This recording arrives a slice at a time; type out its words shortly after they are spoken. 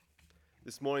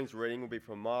This morning's reading will be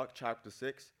from Mark chapter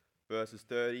 6, verses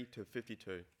 30 to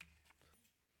 52.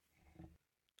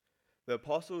 The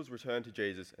apostles returned to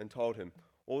Jesus and told him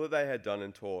all that they had done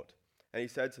and taught. And he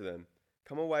said to them,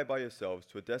 "Come away by yourselves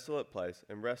to a desolate place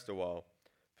and rest a while."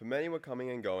 For many were coming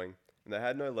and going, and they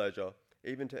had no leisure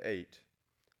even to eat.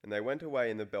 And they went away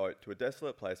in the boat to a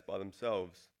desolate place by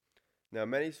themselves. Now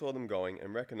many saw them going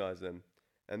and recognized them,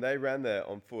 and they ran there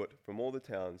on foot from all the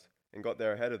towns and got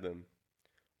there ahead of them.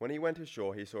 When he went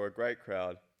ashore, he saw a great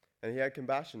crowd, and he had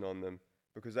compassion on them,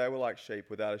 because they were like sheep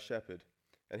without a shepherd,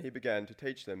 and he began to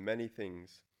teach them many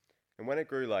things. And when it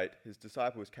grew late, his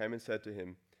disciples came and said to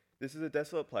him, "This is a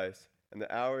desolate place, and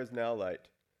the hour is now late.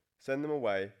 Send them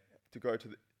away to go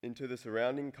into the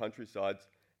surrounding countrysides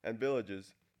and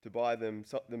villages to buy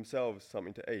themselves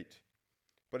something to eat."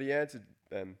 But he answered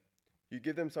them, "You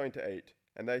give them something to eat."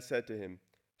 And they said to him,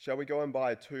 "Shall we go and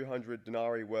buy 200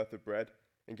 denarii worth of bread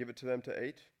and give it to them to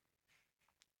eat?"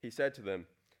 He said to them,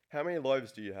 "How many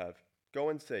loaves do you have? Go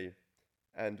and see."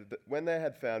 And when they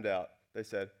had found out, they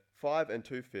said, 5 and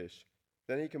 2 fish.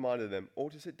 Then he commanded them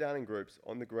all to sit down in groups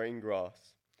on the green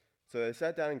grass. So they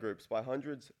sat down in groups by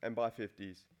hundreds and by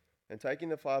 50s. And taking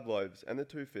the 5 loaves and the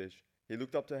 2 fish, he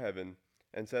looked up to heaven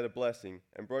and said a blessing,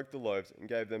 and broke the loaves and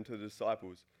gave them to the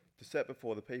disciples to set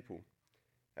before the people.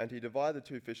 And he divided the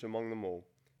 2 fish among them all,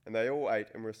 and they all ate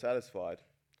and were satisfied.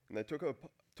 And they took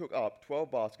up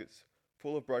 12 baskets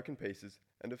full of broken pieces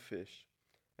and of fish.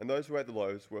 And those who ate the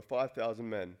loaves were 5,000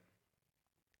 men.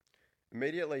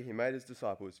 Immediately he made his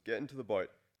disciples get into the boat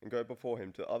and go before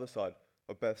him to the other side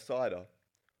of Bethsaida,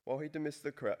 while he dismissed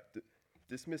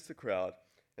the crowd,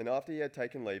 and after he had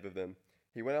taken leave of them,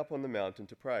 he went up on the mountain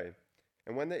to pray.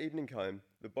 And when the evening came,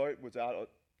 the boat was out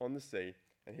on the sea,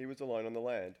 and he was alone on the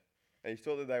land. And he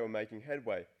saw that they were making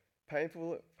headway,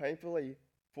 painfully,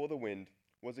 for the wind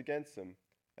was against them.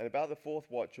 And about the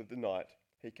 4th watch of the night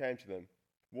he came to them,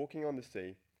 walking on the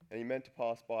sea, and he meant to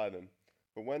pass by them.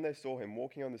 But when they saw him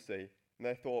walking on the sea, and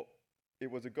they thought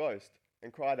it was a ghost,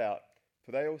 and cried out,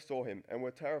 for they all saw him and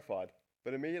were terrified.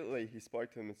 But immediately he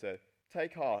spoke to them and said,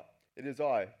 "Take heart, it is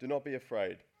I, do not be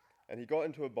afraid." And he got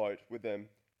into a boat with them,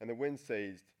 and the wind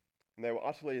ceased, and they were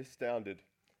utterly astounded,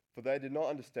 for they did not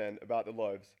understand about the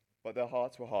loaves, but their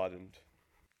hearts were hardened.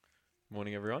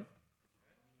 Morning, everyone.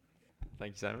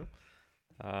 Thank you, Samuel.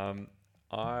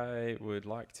 I would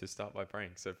like to start by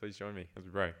praying, so please join me as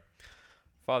we pray.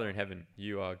 Father in heaven,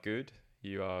 you are good,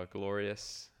 you are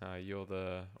glorious, you're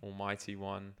the Almighty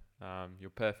One, you're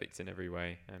perfect in every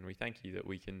way, and we thank you that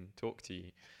we can talk to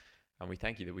you, and we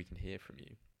thank you that we can hear from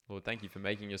you. Lord, thank you for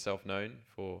making yourself known,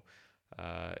 for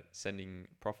sending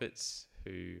prophets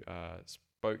who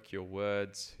spoke your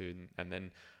words, and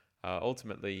then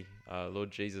ultimately,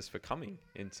 Lord Jesus, for coming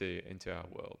into our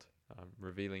world,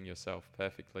 revealing yourself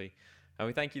perfectly. And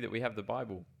we thank you that we have the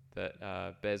Bible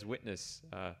that bears witness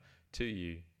to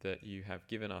you, that you have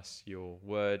given us your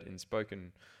word in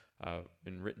spoken,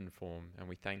 in written form, and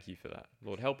we thank you for that.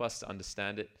 Lord, help us to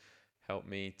understand it. Help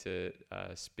me to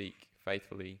speak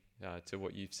faithfully to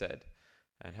what you've said,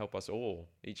 and help us all,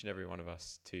 each and every one of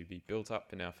us, to be built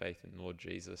up in our faith in Lord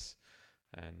Jesus,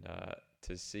 and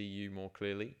to see you more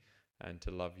clearly and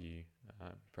to love you.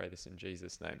 Pray this in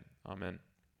Jesus' name. Amen.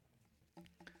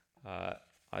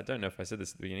 I don't know if I said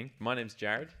this at the beginning. My name's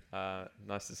Jared.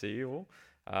 Nice to see you all.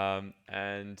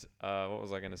 And what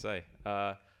was I going to say?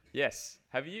 Yes.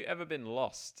 Have you ever been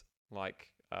lost? Like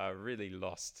really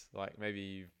lost? Like maybe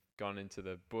you've gone into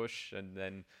the bush and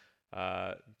then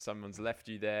someone's left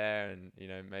you there, and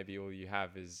maybe all you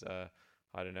have is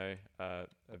I don't know, a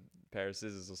pair of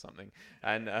scissors or something,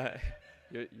 and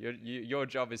your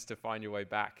job is to find your way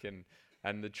back,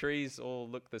 and the trees all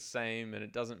look the same, and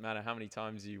it doesn't matter how many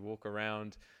times you walk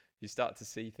around, you start to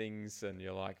see things, and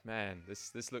you're like, man,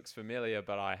 this looks familiar,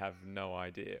 but I have no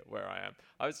idea where I am.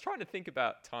 I was trying to think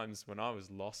about times when I was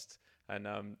lost, and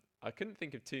I couldn't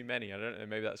think of too many. I don't know,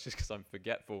 maybe that's just because I'm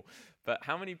forgetful, but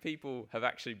how many people have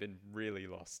actually been really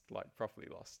lost, like properly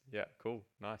lost? Yeah, cool,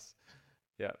 nice.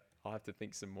 Yeah, I'll have to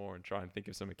think some more and try and think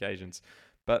of some occasions.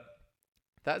 But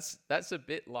that's a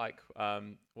bit like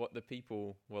what the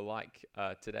people were like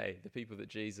today, the people that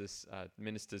Jesus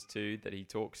ministers to, that he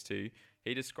talks to.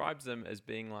 He describes them as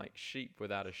being like sheep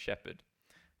without a shepherd.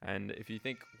 And if you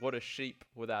think, what a sheep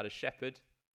without a shepherd,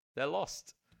 they're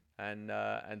lost. And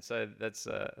so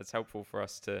that's helpful for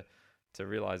us to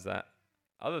realize that.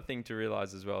 Other thing to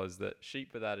realize as well is that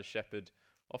sheep without a shepherd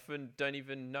often don't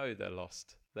even know they're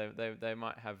lost. They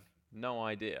might have no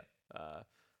idea,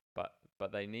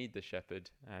 but they need the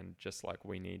shepherd, and just like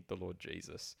we need the Lord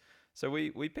Jesus. So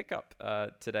we pick up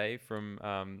today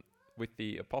from with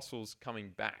the apostles coming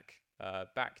back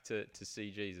back to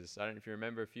see Jesus. I don't know if you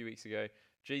remember a few weeks ago,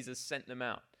 Jesus sent them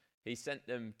out. He sent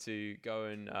them to go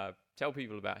and tell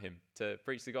people about him, to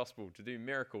preach the gospel, to do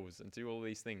miracles and do all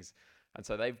these things. And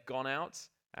so they've gone out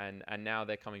and now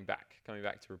they're coming back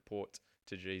to report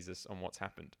to Jesus on what's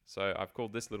happened. So I've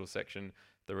called this little section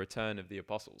the return of the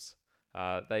apostles.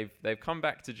 They've come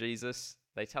back to Jesus.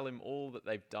 They tell him all that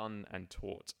they've done and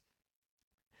taught.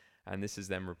 And this is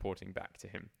them reporting back to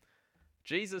him.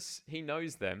 Jesus, he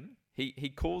knows them. He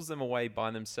calls them away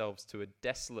by themselves to a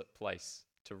desolate place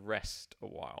to rest a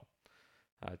while,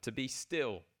 to be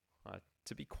still,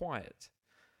 to be quiet,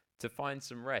 to find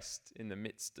some rest in the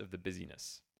midst of the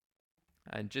busyness.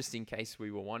 And just in case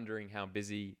we were wondering how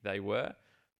busy they were,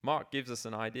 Mark gives us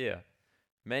an idea.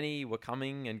 Many were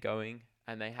coming and going,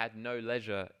 and they had no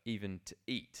leisure even to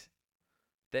eat.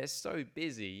 They're so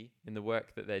busy in the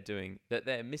work that they're doing that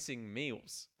they're missing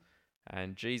meals.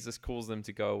 And Jesus calls them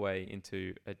to go away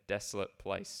into a desolate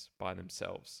place by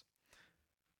themselves.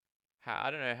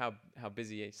 I don't know how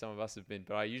busy some of us have been,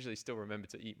 but I usually still remember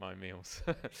to eat my meals.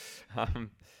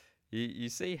 You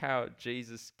see how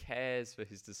Jesus cares for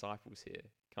his disciples here,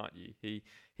 can't you?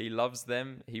 He loves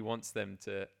them. He wants them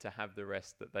to have the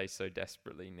rest that they so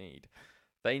desperately need.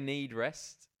 They need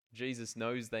rest. Jesus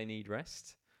knows they need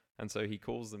rest. And so he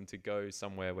calls them to go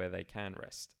somewhere where they can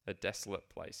rest, a desolate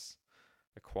place,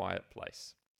 a quiet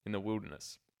place in the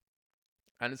wilderness.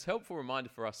 And it's a helpful reminder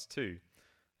for us too,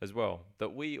 as well,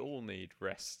 that we all need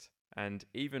rest, and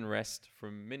even rest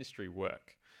from ministry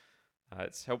work.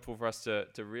 It's helpful for us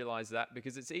to realize that,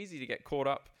 because it's easy to get caught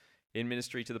up in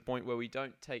ministry to the point where we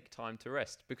don't take time to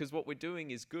rest, because what we're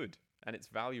doing is good and it's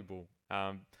valuable,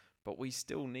 but we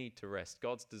still need to rest.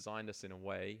 God's designed us in a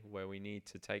way where we need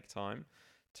to take time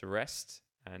to rest,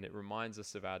 and it reminds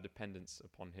us of our dependence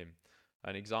upon him.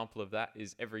 An example of that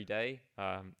is every day,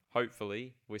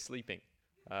 hopefully, we're sleeping,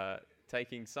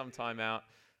 taking some time out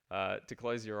to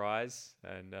close your eyes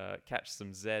and catch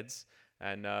some Zeds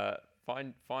and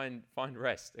find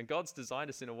rest. And God's designed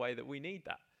us in a way that we need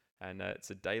that. And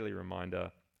it's a daily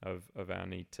reminder of our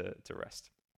need to rest.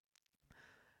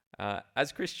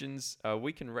 As Christians,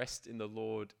 we can rest in the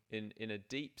Lord in a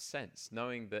deep sense,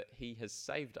 knowing that he has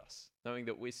saved us, knowing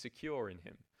that we're secure in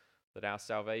him, that our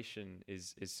salvation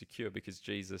is secure because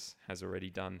Jesus has already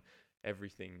done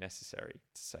everything necessary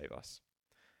to save us.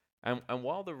 And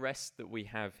while the rest that we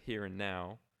have here and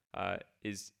now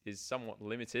is somewhat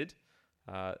limited,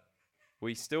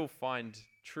 we still find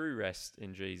true rest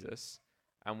in Jesus,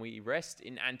 and we rest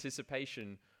in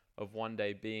anticipation of one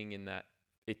day being in that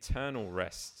eternal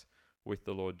rest with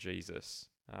the Lord Jesus,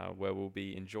 where we'll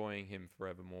be enjoying him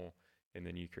forevermore in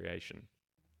the new creation.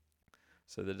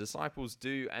 So the disciples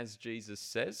do as Jesus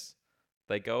says.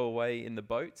 They go away in the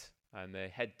boat and they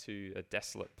head to a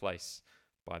desolate place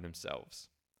by themselves.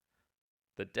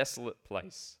 The desolate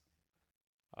place.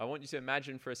 I want you to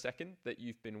imagine for a second that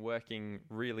you've been working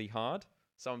really hard.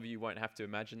 Some of you won't have to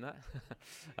imagine that.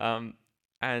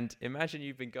 And imagine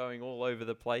you've been going all over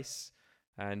the place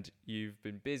and you've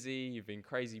been busy, you've been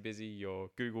crazy busy, your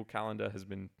Google Calendar has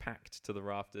been packed to the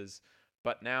rafters,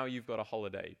 but now you've got a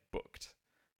holiday booked.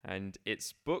 And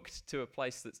it's booked to a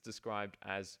place that's described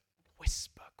as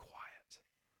whisper quiet.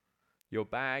 Your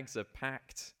bags are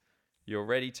packed, you're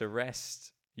ready to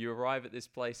rest. You arrive at this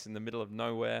place in the middle of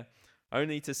nowhere,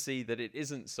 only to see that it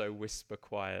isn't so whisper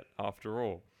quiet after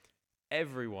all.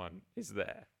 Everyone is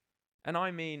there. And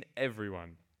I mean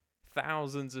everyone.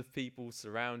 Thousands of people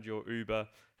surround your Uber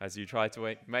as you try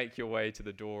to make your way to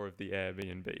the door of the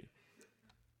Airbnb.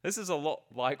 This is a lot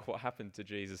like what happened to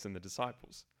Jesus and the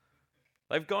disciples.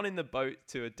 They've gone in the boat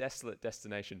to a desolate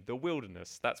destination, the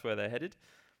wilderness. That's where they're headed.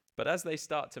 But as they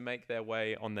start to make their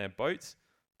way on their boat,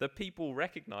 the people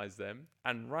recognize them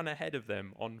and run ahead of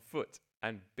them on foot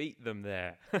and beat them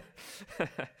there.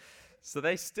 So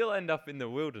they still end up in the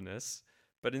wilderness,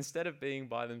 but instead of being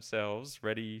by themselves,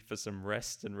 ready for some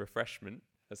rest and refreshment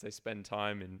as they spend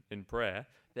time in prayer,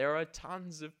 there are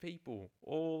tons of people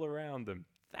all around them,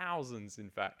 thousands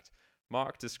in fact.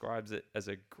 Mark describes it as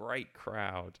a great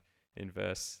crowd in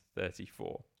verse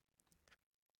 34.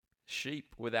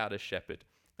 Sheep without a shepherd.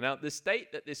 Now, the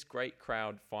state that this great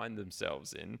crowd find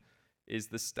themselves in is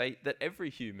the state that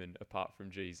every human apart from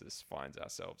Jesus finds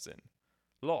ourselves in.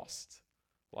 Lost,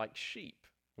 like sheep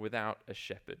without a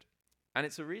shepherd. And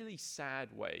it's a really sad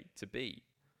way to be.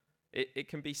 It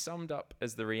can be summed up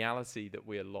as the reality that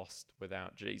we are lost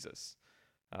without Jesus.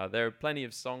 There are plenty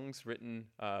of songs written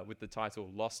with the title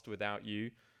Lost Without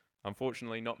You.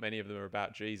 Unfortunately, not many of them are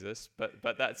about Jesus, but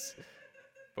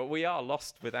we are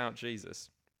lost without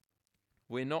Jesus.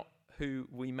 We're not who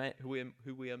we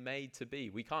are made to be.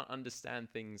 We can't understand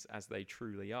things as they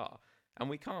truly are. and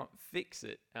we can't fix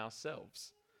it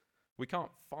ourselves. We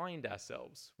can't find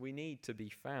ourselves. We need to be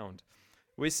found.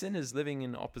 We're sinners living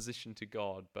in opposition to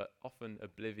God, but often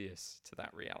oblivious to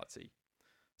that reality.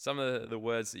 Some of the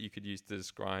words that you could use to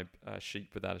describe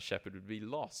sheep without a shepherd would be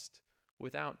lost,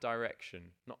 without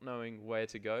direction, not knowing where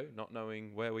to go, not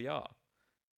knowing where we are.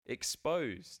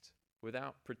 Exposed,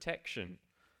 without protection,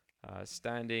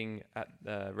 standing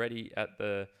ready at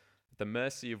the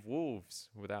mercy of wolves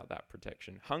without that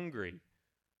protection. Hungry,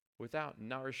 without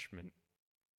nourishment.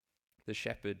 The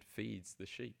shepherd feeds the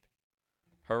sheep.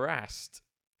 Harassed,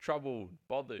 troubled,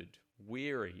 bothered,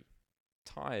 weary,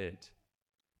 tired,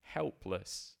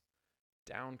 helpless,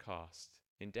 downcast,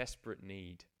 in desperate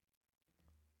need.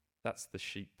 That's the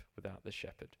sheep without the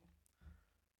shepherd.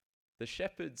 The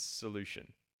shepherd's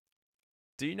solution.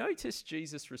 Do you notice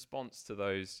Jesus' response to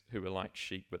those who are like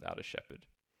sheep without a shepherd?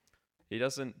 He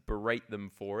doesn't berate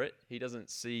them for it. He doesn't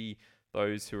see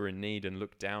those who are in need and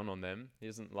look down on them. He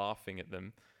isn't laughing at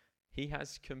them. He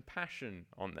has compassion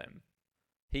on them.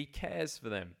 He cares for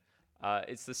them.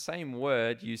 It's the same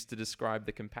word used to describe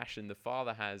the compassion the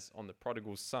Father has on the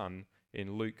prodigal son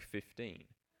in Luke 15.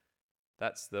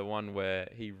 That's the one where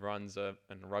he runs and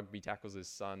rugby tackles his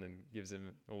son and gives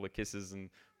him all the kisses and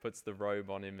puts the robe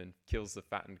on him and kills the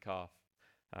fattened calf.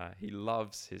 He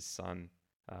loves his son.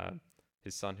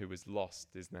 His son who was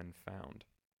lost is then found.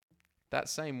 That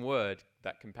same word,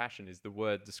 that compassion, is the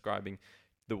word describing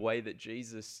the way that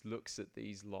Jesus looks at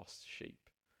these lost sheep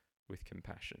with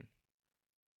compassion.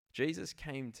 Jesus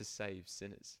came to save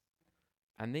sinners.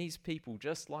 And these people,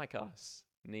 just like us,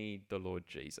 need the Lord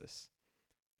Jesus.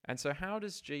 And so how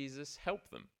does Jesus help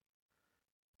them?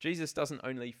 Jesus doesn't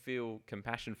only feel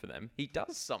compassion for them, he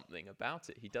does something about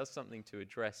it. He does something to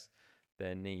address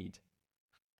their need.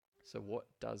 So what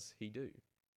does he do?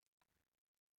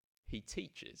 He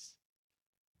teaches.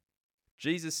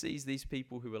 Jesus sees these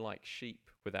people who are like sheep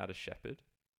without a shepherd,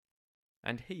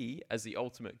 and he, as the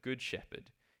ultimate good shepherd,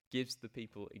 gives the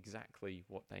people exactly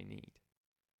what they need.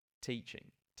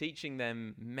 Teaching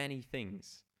them many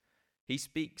things. He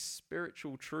speaks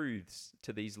spiritual truths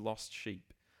to these lost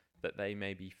sheep that they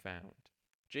may be found.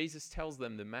 Jesus tells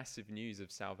them the massive news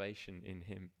of salvation in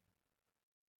him.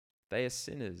 They are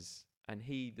sinners, and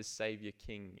he, the Saviour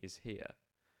King, is here.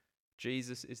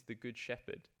 Jesus is the good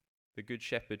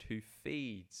shepherd who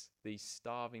feeds these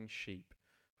starving sheep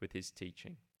with his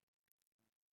teaching.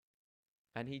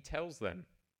 And he tells them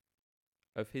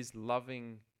of his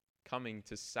loving coming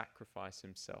to sacrifice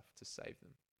himself to save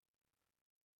them.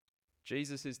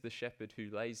 Jesus is the shepherd who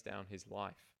lays down his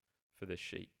life for the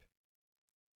sheep.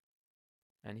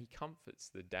 And he comforts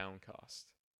the downcast.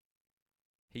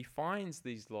 He finds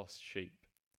these lost sheep.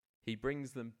 He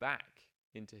brings them back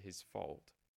into his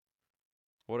fold.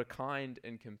 What a kind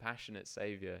and compassionate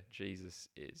Saviour Jesus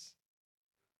is.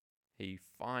 He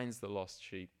finds the lost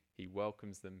sheep, he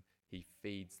welcomes them, he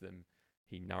feeds them,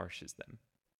 he nourishes them.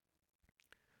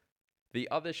 The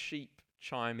other sheep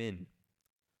chime in.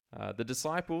 The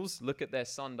disciples look at their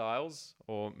sundials,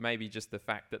 or maybe just the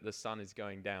fact that the sun is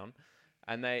going down,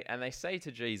 and they say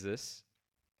to Jesus,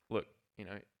 look,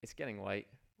 it's getting late.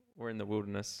 We're in the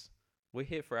wilderness. We're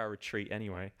here for our retreat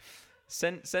anyway.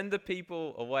 Send the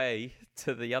people away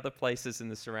to the other places in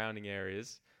the surrounding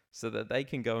areas so that they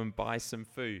can go and buy some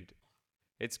food.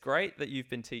 It's great that you've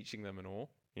been teaching them and all,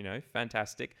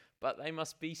 fantastic, but they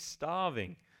must be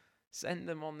starving. Send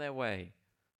them on their way.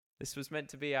 This was meant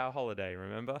to be our holiday,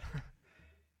 remember?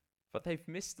 But they've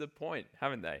missed the point,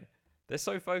 haven't they? They're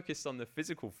so focused on the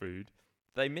physical food,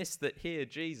 they miss that here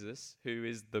Jesus, who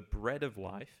is the bread of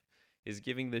life, is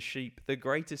giving the sheep the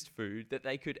greatest food that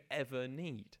they could ever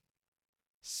need.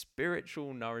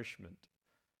 Spiritual nourishment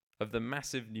of the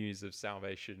massive news of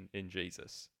salvation in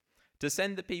Jesus. To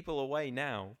send the people away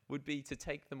now would be to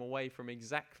take them away from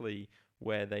exactly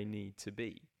where they need to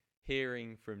be,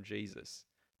 hearing from Jesus.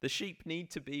 The sheep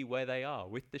need to be where they are,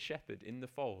 with the shepherd in the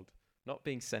fold, not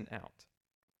being sent out.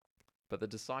 But the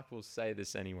disciples say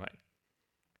this anyway.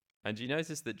 And you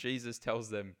notice that Jesus tells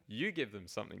them, you give them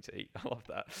something to eat. I love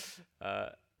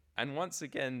that. And once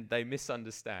again, they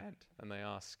misunderstand and they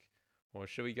ask, well,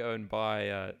 should we go and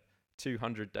buy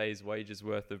 200 days' wages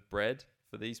worth of bread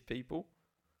for these people?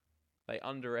 They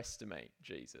underestimate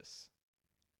Jesus.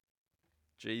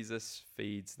 Jesus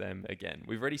feeds them again.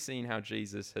 We've already seen how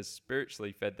Jesus has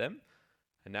spiritually fed them,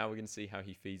 and now we're going to see how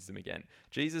he feeds them again.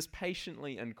 Jesus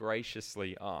patiently and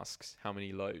graciously asks how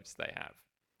many loaves they have.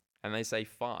 And they say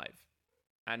 5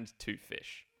 and 2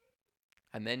 fish.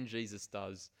 And then Jesus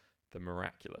does the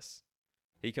miraculous.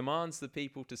 He commands the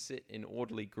people to sit in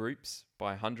orderly groups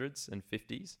by hundreds and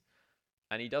 50s,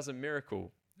 and he does a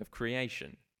miracle of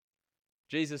creation.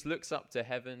 Jesus looks up to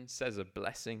heaven, says a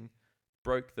blessing,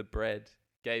 broke the bread,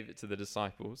 gave it to the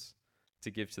disciples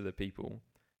to give to the people,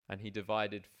 and he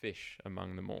divided fish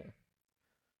among them all.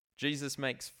 Jesus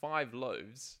makes 5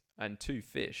 loaves and 2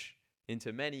 fish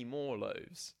into many more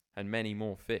loaves and many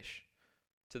more fish,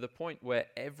 to the point where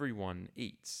everyone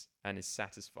eats and is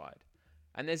satisfied.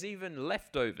 And there's even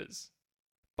leftovers,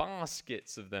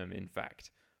 baskets of them, in fact.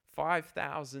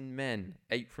 5,000 men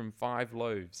ate from 5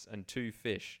 loaves and 2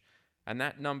 fish, and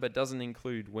that number doesn't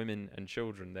include women and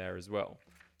children there as well.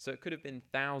 So it could have been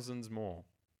thousands more.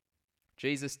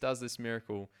 Jesus does this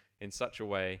miracle in such a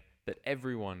way that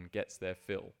everyone gets their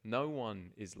fill. No one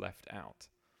is left out.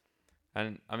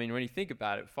 And I mean, when you think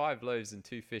about it, 5 loaves and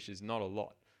 2 fish is not a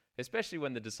lot, especially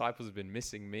when the disciples have been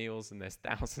missing meals and there's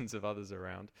thousands of others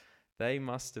around. They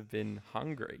must have been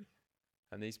hungry.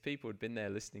 And these people had been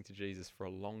there listening to Jesus for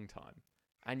a long time.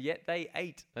 And yet they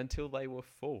ate until they were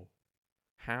full.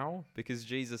 How? Because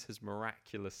Jesus has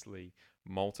miraculously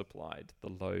multiplied the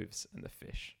loaves and the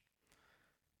fish.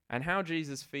 And how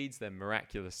Jesus feeds them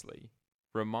miraculously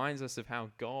reminds us of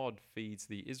how God feeds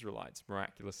the Israelites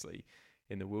miraculously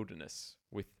in the wilderness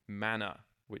with manna,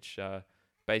 which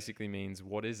basically means,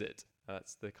 what is it?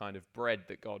 That's the kind of bread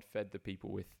that God fed the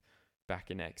people with back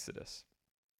in Exodus.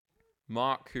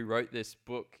 Mark, who wrote this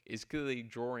book, is clearly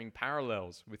drawing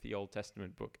parallels with the Old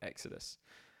Testament book Exodus.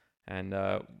 And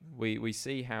we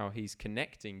see how he's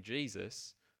connecting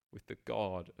Jesus with the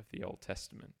God of the Old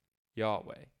Testament,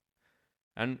 Yahweh.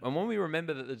 And when we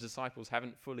remember that the disciples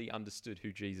haven't fully understood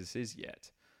who Jesus is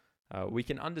yet, we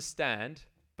can understand,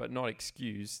 but not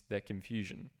excuse, their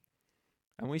confusion.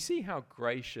 And we see how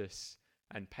gracious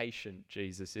and patient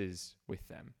Jesus is with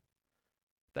them.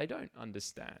 They don't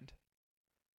understand.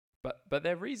 But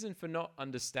their reason for not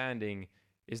understanding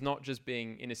is not just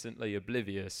being innocently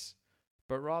oblivious,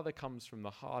 but rather comes from the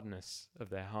hardness of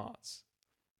their hearts.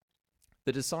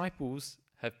 The disciples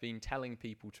have been telling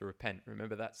people to repent.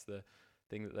 Remember, that's the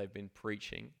thing that they've been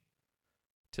preaching,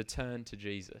 to turn to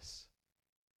Jesus.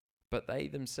 But they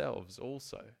themselves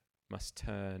also must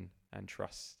turn and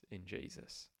trust in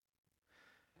Jesus.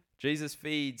 Jesus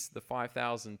feeds the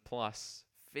 5,000 plus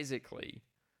physically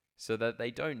so that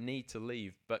they don't need to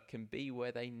leave, but can be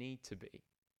where they need to be,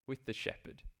 with the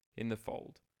shepherd in the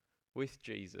fold, with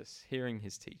Jesus, hearing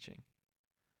his teaching.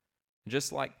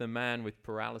 Just like the man with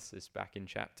paralysis back in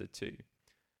chapter 2,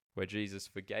 where Jesus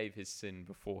forgave his sin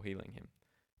before healing him,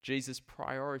 Jesus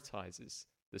prioritizes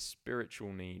the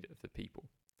spiritual need of the people.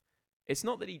 It's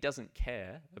not that he doesn't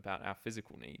care about our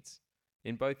physical needs.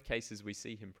 In both cases, we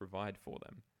see him provide for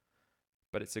them.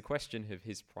 But it's a question of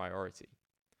his priority.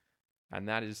 And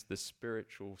that is the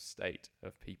spiritual state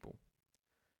of people.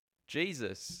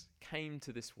 Jesus came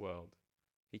to this world.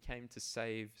 He came to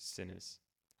save sinners,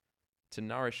 to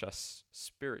nourish us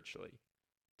spiritually,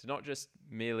 to not just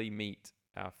merely meet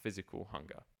our physical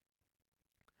hunger.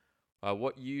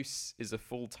 What use is a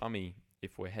full tummy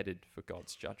if we're headed for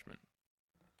God's judgment?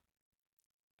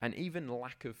 And even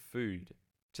lack of food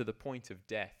to the point of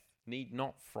death need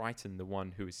not frighten the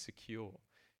one who is secure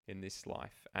in this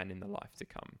life and in the life to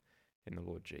come in the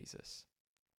Lord Jesus.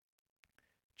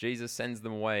 Jesus sends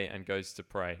them away and goes to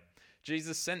pray.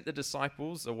 Jesus sent the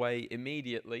disciples away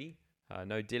immediately.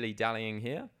 No dilly-dallying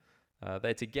here.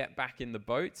 They're to get back in the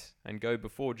boat and go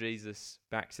before Jesus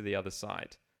back to the other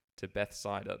side, to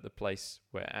Bethsaida, the place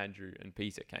where Andrew and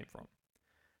Peter came from.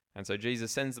 And so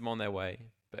Jesus sends them on their way,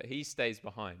 but he stays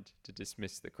behind to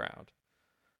dismiss the crowd.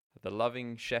 The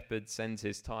loving shepherd sends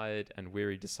his tired and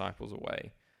weary disciples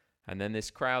away. And then this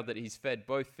crowd that he's fed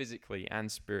both physically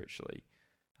and spiritually,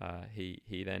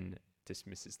 he then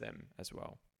dismisses them as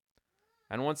well.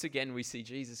 And once again, we see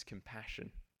Jesus'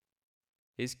 compassion,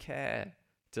 his care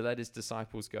to let his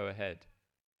disciples go ahead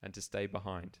and to stay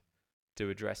behind, to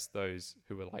address those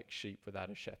who were like sheep without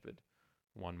a shepherd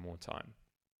one more time.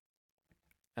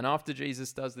 And after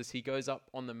Jesus does this, he goes up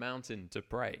on the mountain to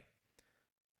pray.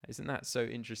 Isn't that so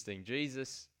interesting?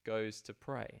 Jesus goes to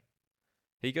pray.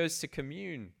 He goes to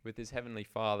commune with his heavenly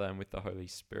Father and with the Holy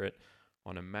Spirit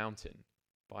on a mountain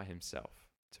by himself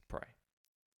to pray.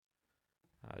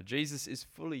 Jesus is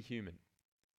fully human.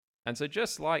 And so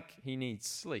just like he needs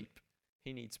sleep,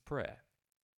 he needs prayer.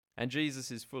 And Jesus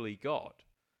is fully God.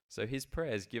 So his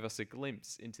prayers give us a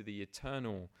glimpse into the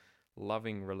eternal,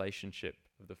 loving relationship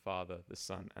of the Father, the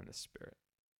Son, and the Spirit.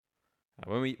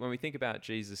 When we think about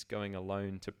Jesus going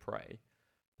alone to pray,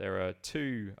 there are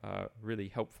 2 really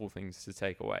helpful things to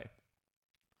take away.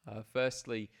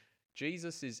 Firstly,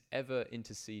 Jesus is ever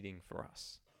interceding for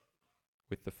us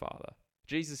with the Father.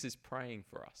 Jesus is praying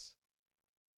for us.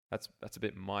 That's a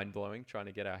bit mind-blowing, trying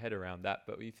to get our head around that,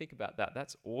 but when you think about that,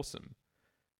 that's awesome.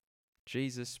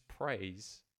 Jesus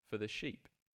prays for the sheep.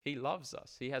 He loves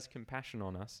us. He has compassion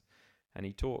on us, and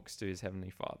he talks to his heavenly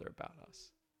Father about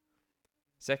us.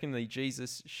 Secondly,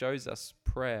 Jesus shows us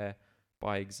prayer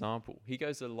by example. He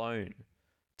goes alone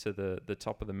to the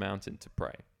top of the mountain to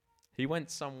pray. He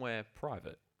went somewhere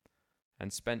private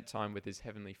and spent time with his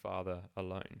heavenly Father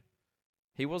alone.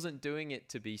 He wasn't doing it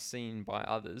to be seen by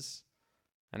others.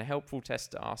 And a helpful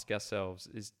test to ask ourselves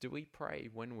is, do we pray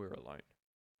when we're alone?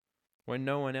 When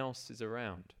no one else is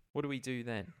around? What do we do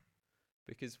then?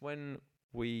 Because when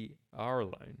we are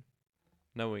alone,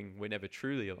 knowing we're never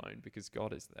truly alone because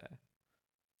God is there,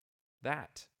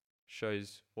 that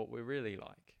shows what we're really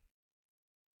like,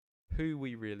 who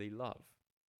we really love.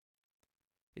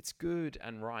 It's good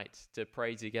and right to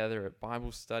pray together at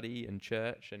Bible study and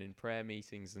church and in prayer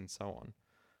meetings and so on.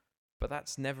 But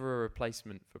that's never a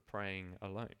replacement for praying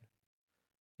alone.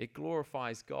 It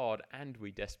glorifies God, and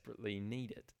we desperately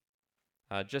need it.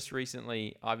 Just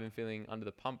recently, I've been feeling under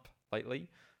the pump lately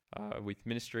with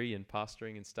ministry and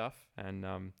pastoring and stuff.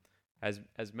 And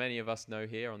as many of us know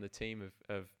here on the team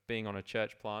of being on a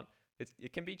church plant,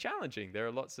 it can be challenging. There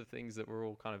are lots of things that we're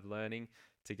all kind of learning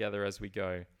together as we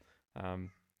go. And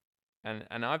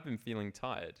I've been feeling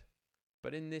tired.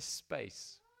 But in this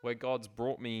space where God's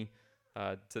brought me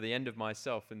to the end of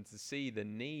myself and to see the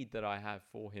need that I have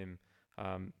for him,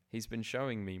 he's been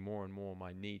showing me more and more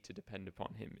my need to depend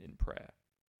upon him in prayer.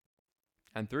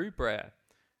 And through prayer,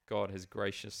 God has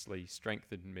graciously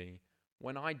strengthened me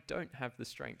when I don't have the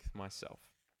strength myself.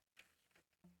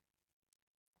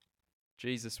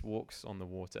 Jesus walks on the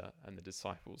water and the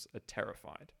disciples are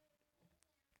terrified.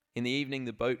 In the evening,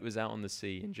 the boat was out on the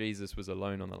sea and Jesus was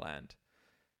alone on the land.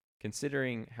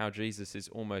 Considering how Jesus is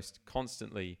almost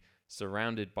constantly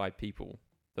surrounded by people,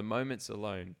 the moments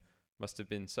alone must have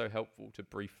been so helpful to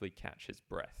briefly catch his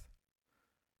breath.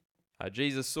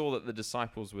 Jesus saw that the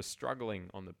disciples were struggling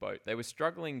on the boat. They were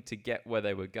struggling to get where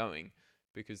they were going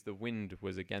because the wind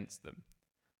was against them.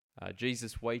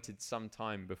 Jesus waited some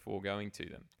time before going to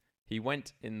them. He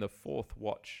went in the fourth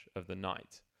watch of the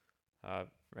night.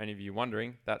 For any of you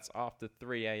wondering, that's after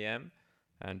 3 a.m.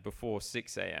 and before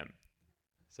 6 a.m.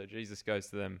 So Jesus goes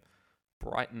to them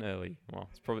bright and early. Well,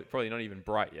 it's probably not even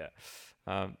bright yet.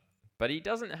 But he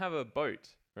doesn't have a boat.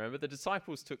 Remember, the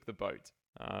disciples took the boat.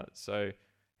 So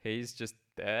he's just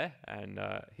there, and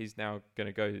he's now going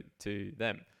to go to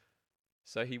them.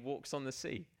 So he walks on the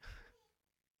sea.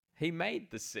 He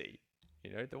made the sea.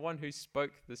 The one who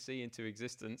spoke the sea into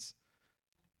existence,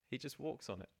 he just walks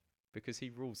on it because he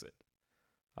rules it.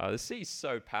 The sea's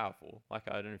so powerful. Like,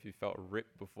 I don't know if you felt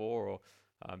ripped before or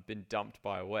been dumped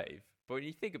by a wave. But when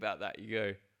you think about that, you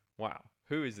go, wow,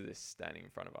 who is this standing in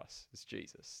front of us? It's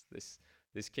Jesus,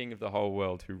 this king of the whole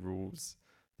world who rules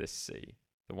this sea,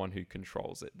 the one who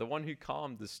controls it, the one who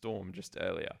calmed the storm just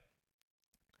earlier.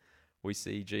 We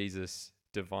see Jesus'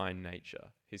 divine nature,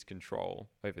 his control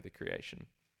over the creation.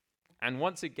 And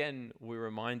once again, we're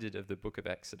reminded of the book of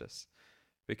Exodus,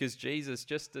 because Jesus,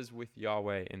 just as with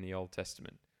Yahweh in the Old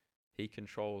Testament, he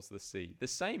controls the sea. The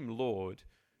same Lord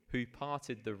who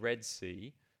parted the Red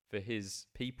Sea for his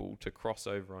people to cross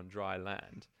over on dry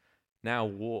land now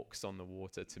walks on the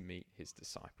water to meet his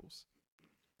disciples.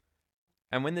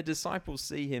 And when the disciples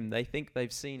see him, they think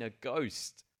they've seen a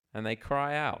ghost and they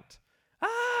cry out,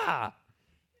 "Ah!"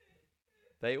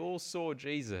 They all saw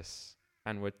Jesus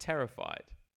and were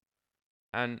terrified.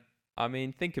 And I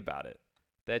mean, think about it.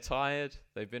 They're tired.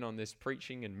 They've been on this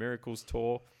preaching and miracles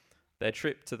tour. Their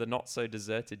trip to the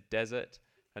not-so-deserted desert,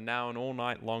 and now an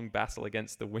all-night-long battle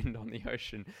against the wind on the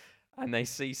ocean, and they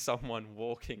see someone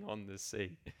walking on the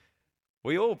sea.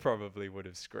 We all probably would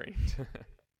have screamed.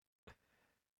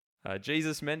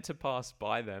 Jesus meant to pass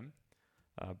by them,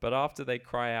 but after they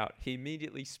cry out, he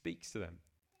immediately speaks to them.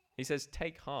 He says,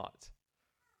 "Take heart.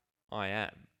 I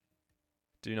am.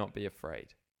 Do not be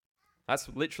afraid." That's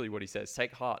literally what he says.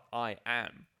 Take heart, I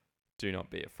am. Do not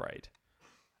be afraid.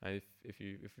 If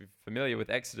you're familiar with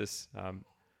Exodus,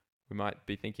 we might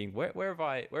be thinking, where have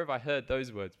I heard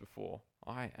those words before?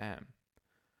 I am.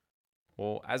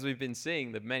 Well, as we've been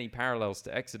seeing the many parallels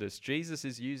to Exodus, Jesus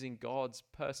is using God's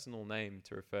personal name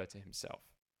to refer to himself.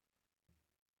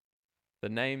 The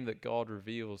name that God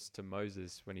reveals to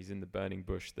Moses when he's in the burning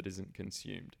bush that isn't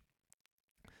consumed.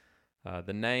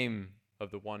 The name of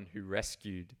the one who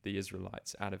rescued the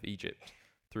Israelites out of Egypt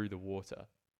through the water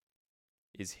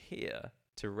is here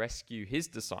to rescue his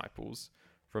disciples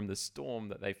from the storm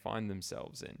that they find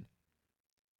themselves in.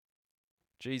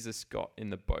 Jesus got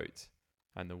in the boat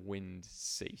and the wind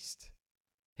ceased.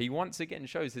 He once again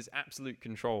shows his absolute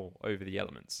control over the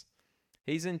elements.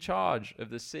 He's in charge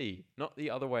of the sea, not the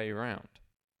other way around.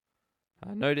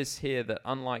 Notice here that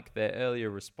unlike their earlier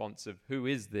response of, "Who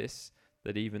is this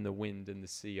that even the wind and the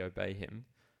sea obey him?"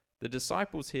 the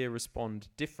disciples here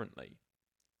respond differently.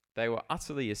 They were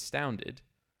utterly astounded,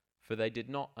 for they did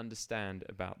not understand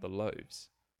about the loaves,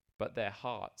 but their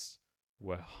hearts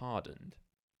were hardened,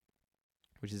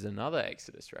 which is another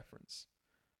Exodus reference.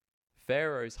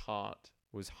 Pharaoh's heart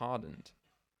was hardened,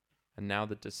 and now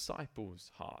the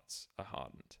disciples' hearts are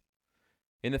hardened.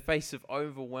 In the face of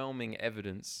overwhelming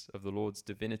evidence of the Lord's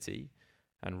divinity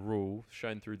and rule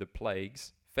shown through the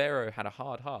plagues, Pharaoh had a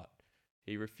hard heart.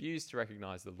 He refused to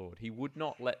recognize the Lord. He would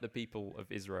not let the people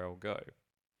of Israel go.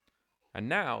 And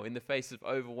now, in the face of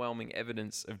overwhelming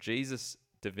evidence of Jesus'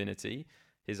 divinity,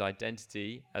 his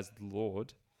identity as the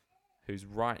Lord, who's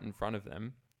right in front of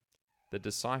them, the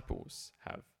disciples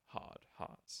have hard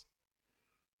hearts.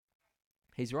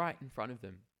 He's right in front of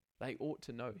them. They ought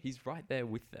to know. He's right there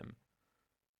with them.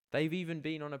 They've even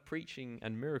been on a preaching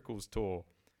and miracles tour,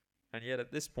 and yet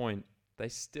at this point, they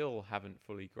still haven't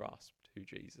fully grasped who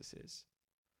Jesus is.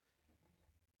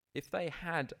 If they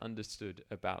had understood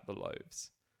about the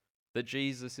loaves, that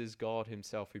Jesus is God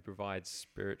himself who provides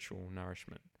spiritual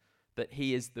nourishment, that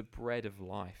he is the bread of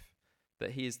life,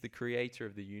 that he is the creator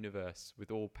of the universe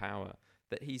with all power,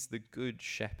 that he's the good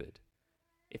shepherd.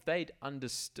 If they'd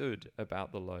understood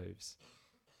about the loaves,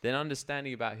 then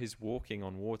understanding about his walking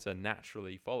on water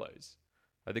naturally follows.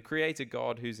 The creator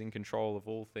God who's in control of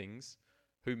all things,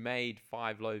 who made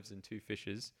 5 loaves and 2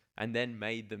 fishes, and then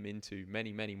made them into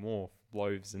many, many more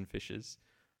loaves and fishes,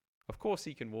 of course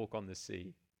he can walk on the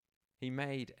sea. He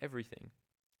made everything.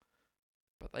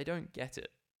 But they don't get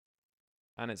it.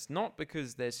 And it's not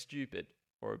because they're stupid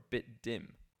or a bit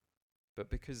dim, but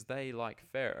because they, like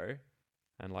Pharaoh,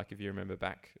 and like if you remember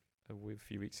back a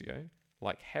few weeks ago,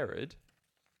 like Herod,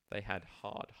 they had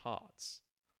hard hearts.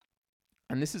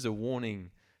 And this is a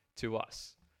warning to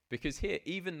us, because here,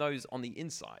 even those on the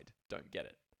inside don't get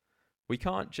it. We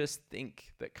can't just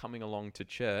think that coming along to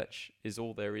church is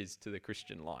all there is to the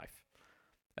Christian life.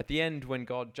 At the end, when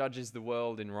God judges the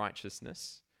world in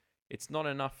righteousness, it's not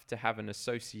enough to have an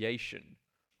association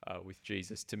with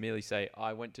Jesus, to merely say,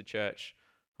 I went to church,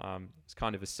 it's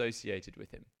kind of associated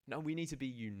with him. No, we need to be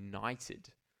united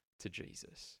to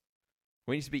Jesus.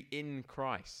 We need to be in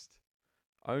Christ.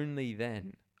 Only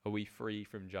then are we free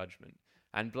from judgment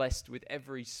and blessed with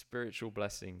every spiritual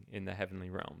blessing in the heavenly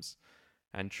realms,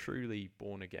 and truly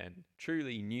born again,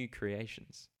 truly new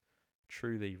creations,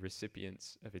 truly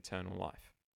recipients of eternal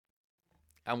life.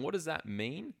 And what does that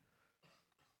mean?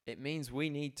 It means we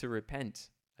need to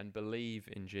repent and believe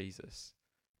in Jesus,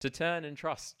 to turn and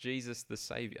trust Jesus the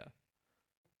Savior.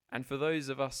 And for those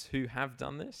of us who have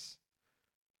done this,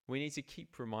 we need to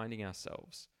keep reminding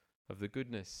ourselves of the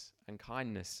goodness and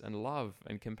kindness and love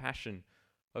and compassion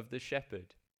of the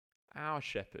shepherd, our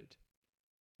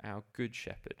good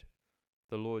shepherd,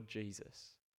 the Lord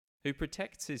Jesus, who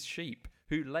protects his sheep,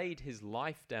 who laid his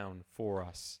life down for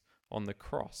us on the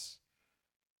cross,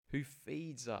 who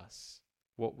feeds us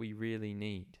what we really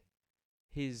need,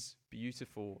 his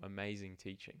beautiful, amazing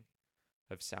teaching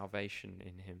of salvation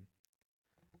in him.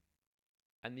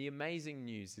 And the amazing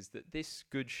news is that this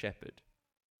good shepherd,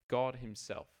 God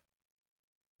himself,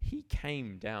 he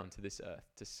came down to this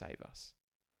earth to save us,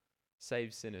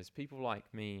 save sinners, people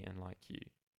like me and like you.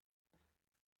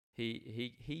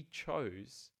 He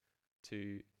chose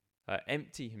to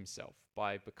empty himself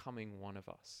by becoming one of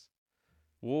us,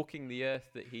 walking the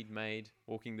earth that he'd made,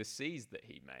 walking the seas that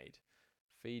he'd made,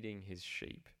 feeding his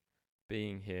sheep,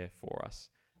 being here for us,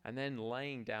 and then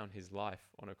laying down his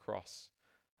life on a cross,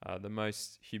 the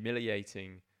most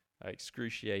humiliating,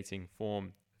 excruciating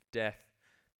form of death,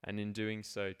 and in doing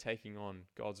so, taking on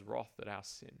God's wrath at our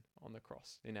sin on the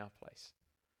cross in our place.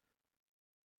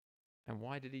 And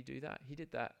why did he do that? He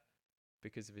did that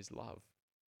because of his love.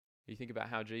 You think about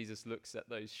how Jesus looks at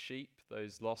those sheep,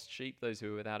 those lost sheep, those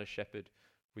who are without a shepherd,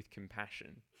 with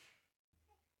compassion.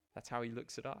 That's how he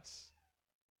looks at us.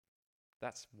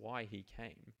 That's why he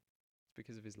came. It's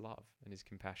because of his love and his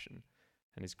compassion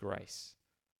and his grace,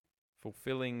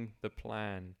 fulfilling the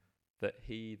plan that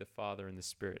he, the Father, and the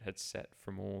Spirit had set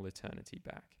from all eternity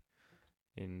back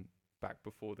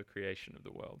before the creation of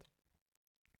the world.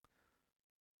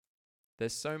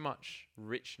 There's so much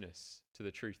richness to the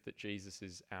truth that Jesus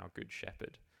is our good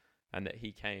shepherd and that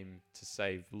he came to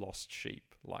save lost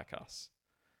sheep like us.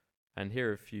 And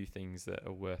here are a few things that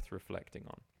are worth reflecting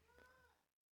on.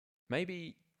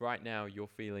 Maybe right now you're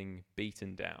feeling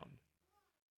beaten down.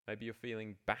 Maybe you're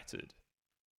feeling battered.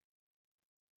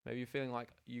 Maybe you're feeling like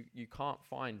you can't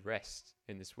find rest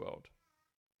in this world.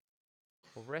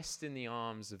 Well, rest in the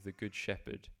arms of the good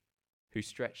shepherd who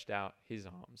stretched out his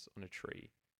arms on a tree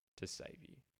to save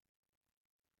you.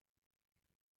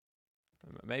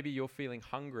 Maybe you're feeling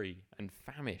hungry and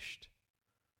famished.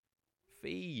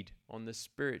 Feed on the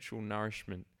spiritual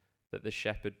nourishment that the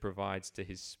shepherd provides to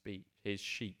his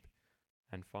sheep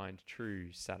and find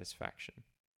true satisfaction.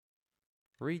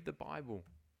 Read the Bible.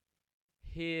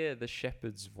 Hear the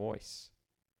shepherd's voice.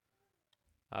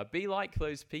 Be like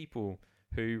those people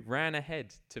who ran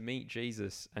ahead to meet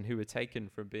Jesus and who were taken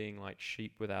from being like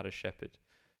sheep without a shepherd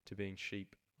to being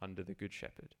sheep under the good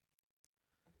shepherd.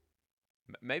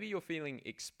 Maybe you're feeling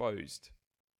exposed.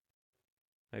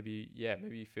 Maybe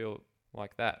you feel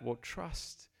like that. Well,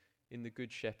 trust in the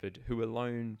good shepherd who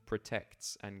alone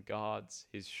protects and guards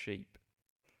his sheep.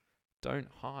 Don't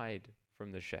hide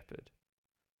from the shepherd.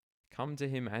 Come to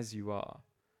him as you are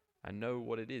and know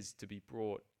what it is to be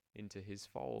brought into his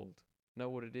fold. Know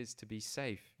what it is to be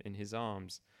safe in his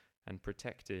arms and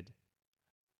protected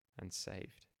and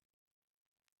saved.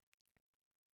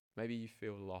 Maybe you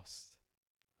feel lost.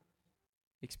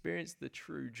 Experience the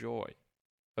true joy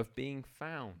of being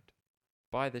found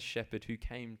by the shepherd who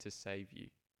came to save you,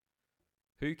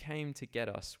 who came to get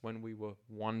us when we were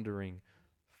wandering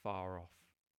far off.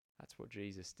 That's what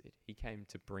Jesus did. He came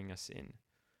to bring us in.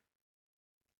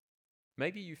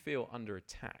 Maybe you feel under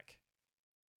attack.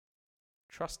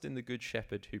 Trust in the good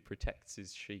shepherd who protects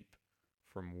his sheep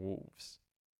from wolves.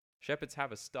 Shepherds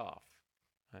have a staff,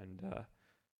 and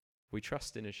we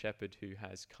trust in a shepherd who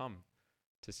has come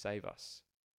to save us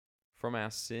from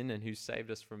our sin and who saved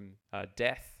us from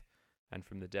death and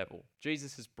from the devil.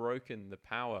 Jesus has broken the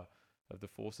power of the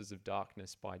forces of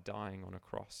darkness by dying on a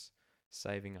cross,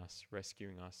 saving us,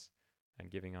 rescuing us, and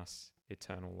giving us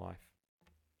eternal life.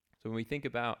 So when we think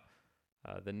about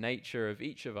the nature of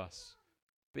each of us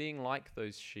being like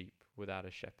those sheep without a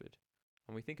shepherd,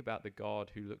 and we think about the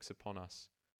God who looks upon us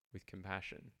with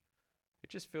compassion,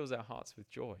 it just fills our hearts with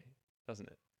joy, doesn't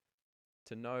it?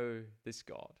 To know this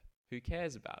God who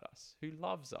cares about us, who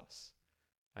loves us,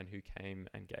 and who came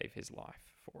and gave his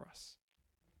life for us.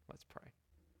 Let's pray.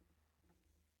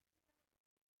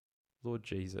 Lord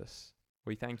Jesus,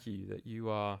 we thank you that you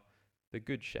are the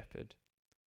good shepherd.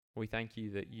 We thank you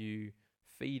that you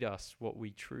feed us what we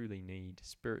truly need,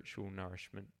 spiritual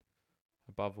nourishment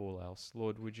above all else.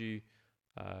 Lord, would you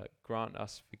grant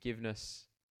us forgiveness,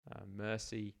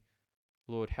 mercy.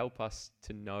 Lord, help us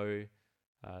to know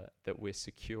that we're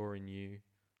secure in you.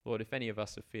 Lord, if any of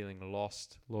us are feeling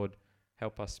lost, Lord,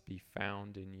 help us be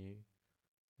found in you.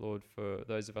 Lord, for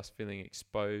those of us feeling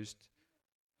exposed,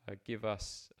 give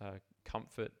us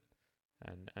comfort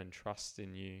and trust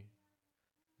in you,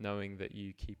 knowing that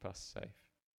you keep us safe.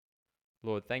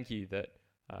 Lord, thank you that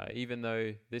even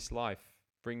though this life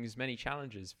brings many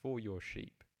challenges for your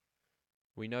sheep,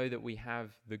 we know that we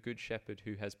have the good shepherd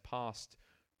who has passed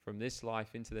from this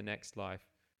life into the next life,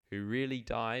 who really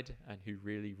died and who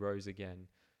really rose again,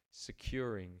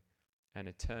 securing an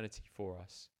eternity for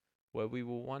us, where we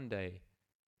will one day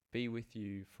be with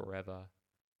you forever,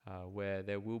 where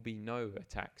there will be no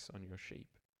attacks on your sheep,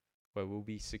 where we'll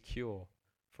be secure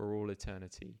for all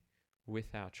eternity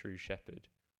with our true shepherd,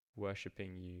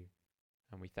 worshipping you.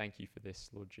 And we thank you for this,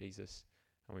 Lord Jesus,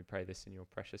 and we pray this in your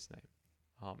precious name.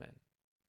 Amen.